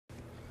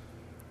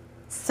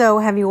So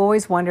have you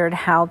always wondered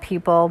how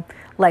people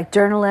like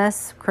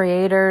journalists,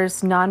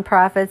 creators,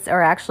 nonprofits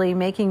are actually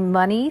making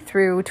money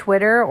through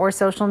Twitter or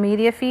social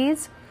media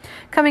feeds?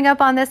 Coming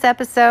up on this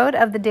episode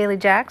of the Daily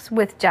Jacks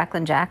with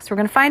Jacqueline Jacks, we're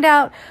going to find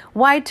out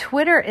why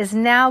Twitter is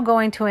now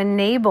going to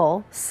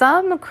enable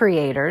some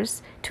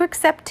creators to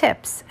accept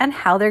tips and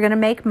how they're going to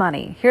make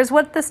money. Here's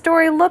what the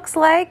story looks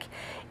like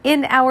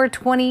in our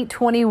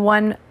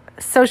 2021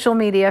 social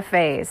media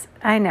phase.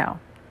 I know.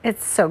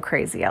 It's so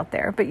crazy out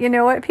there. But you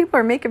know what? People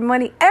are making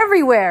money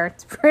everywhere.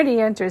 It's pretty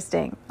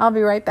interesting. I'll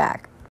be right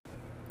back.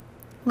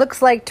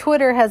 Looks like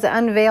Twitter has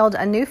unveiled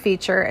a new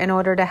feature in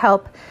order to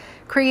help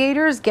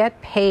creators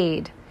get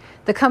paid.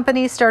 The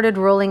company started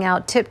rolling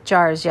out tip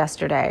jars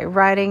yesterday,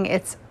 writing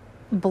its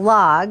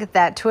blog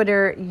that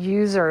Twitter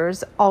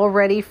users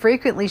already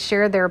frequently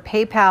share their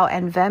PayPal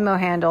and Venmo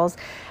handles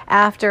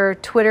after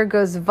Twitter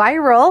goes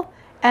viral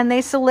and they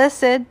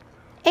solicit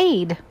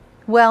aid.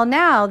 Well,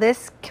 now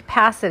this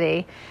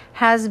capacity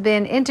has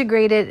been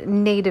integrated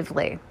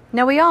natively.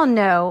 Now, we all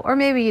know, or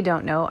maybe you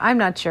don't know, I'm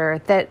not sure,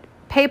 that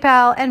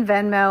PayPal and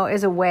Venmo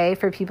is a way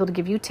for people to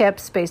give you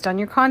tips based on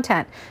your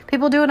content.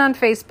 People do it on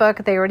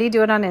Facebook, they already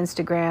do it on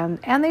Instagram,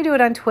 and they do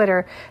it on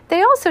Twitter.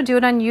 They also do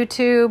it on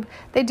YouTube.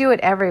 They do it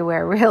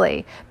everywhere,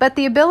 really. But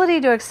the ability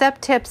to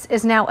accept tips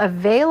is now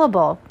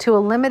available to a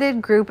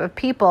limited group of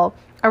people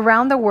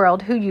around the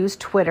world who use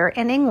Twitter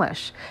in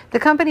English. The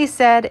company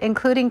said,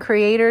 including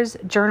creators,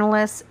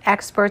 journalists,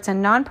 experts,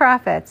 and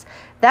nonprofits.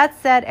 That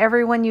said,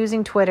 everyone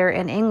using Twitter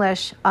in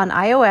English on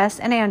iOS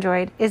and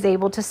Android is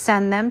able to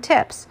send them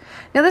tips.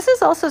 Now, this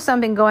is also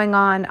something going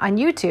on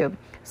YouTube.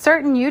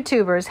 Certain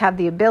YouTubers have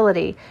the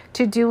ability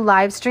to do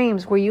live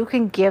streams where you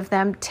can give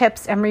them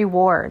tips and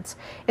rewards.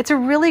 It's a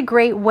really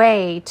great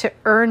way to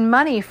earn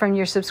money from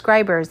your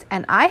subscribers,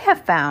 and I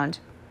have found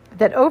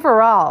that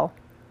overall,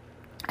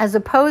 as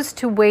opposed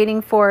to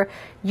waiting for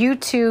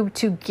YouTube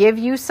to give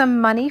you some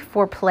money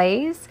for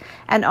plays,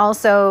 and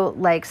also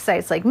like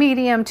sites like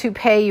Medium to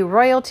pay you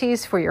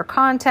royalties for your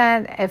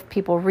content, if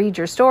people read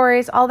your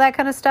stories, all that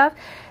kind of stuff,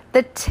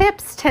 the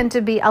tips tend to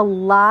be a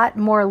lot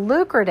more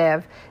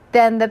lucrative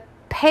than the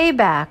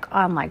payback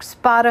on like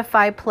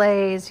Spotify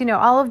plays,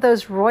 all of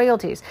those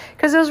royalties,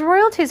 because those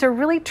royalties are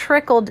really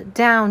trickled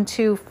down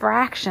to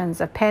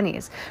fractions of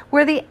pennies,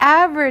 where the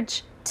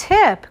average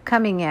tip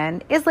coming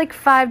in is like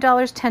 $5,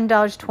 $10,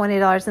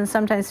 $20, and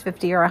sometimes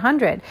 $50 or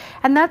 $100.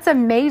 And that's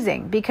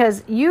amazing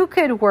because you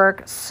could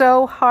work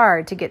so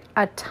hard to get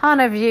a ton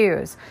of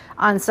views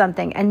on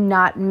something and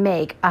not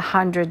make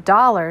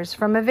 $100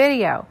 from a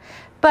video.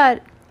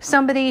 But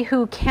somebody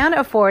who can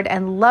afford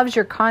and loves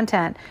your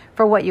content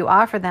for what you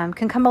offer them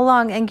can come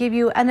along and give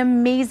you an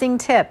amazing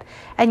tip.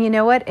 And you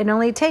know what? It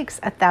only takes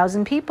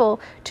 1,000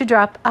 people to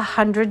drop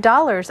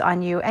 $100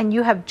 on you, and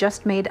you have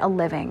just made a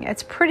living.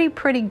 It's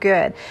pretty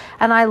good.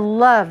 And I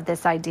love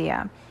this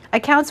idea.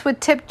 Accounts with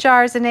tip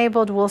jars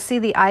enabled will see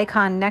the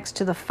icon next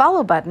to the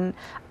follow button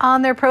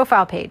on their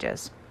profile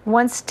pages.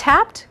 Once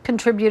tapped,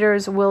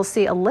 contributors will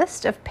see a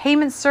list of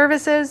payment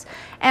services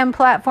and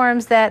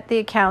platforms that the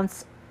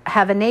accounts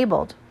have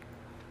enabled.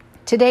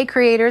 Today,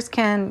 creators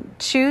can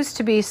choose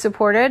to be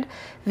supported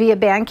via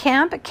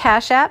Bandcamp,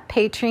 Cash App,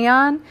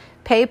 Patreon,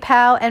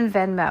 PayPal, and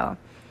Venmo.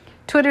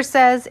 Twitter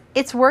says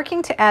it's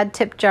working to add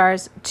tip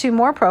jars to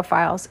more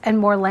profiles and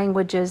more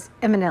languages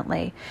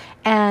imminently.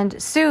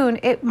 And soon,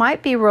 it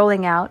might be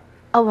rolling out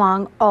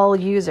along all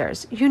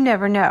users. You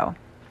never know.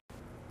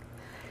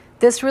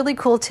 This really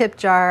cool tip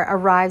jar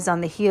arrives on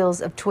the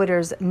heels of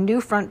Twitter's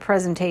new front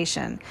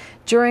presentation,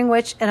 during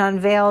which it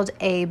unveiled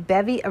a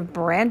bevy of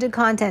branded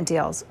content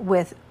deals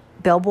with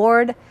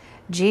Billboard,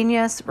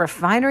 Genius,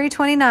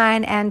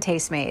 Refinery29, and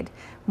Tastemade.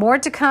 More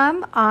to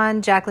come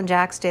on Jacqueline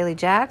Jacks Daily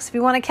Jacks. If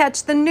you want to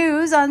catch the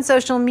news on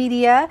social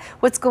media,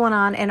 what's going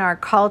on in our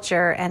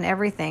culture and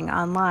everything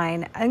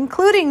online,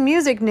 including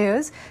music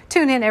news,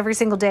 tune in every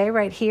single day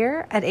right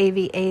here at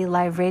AVA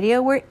Live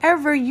Radio,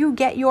 wherever you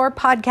get your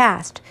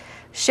podcast.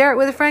 Share it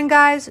with a friend,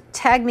 guys.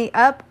 Tag me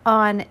up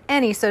on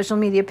any social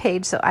media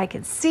page so I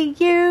can see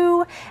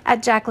you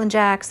at Jacqueline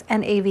Jacks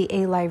and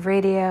AVA Live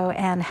Radio,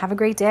 and have a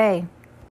great day.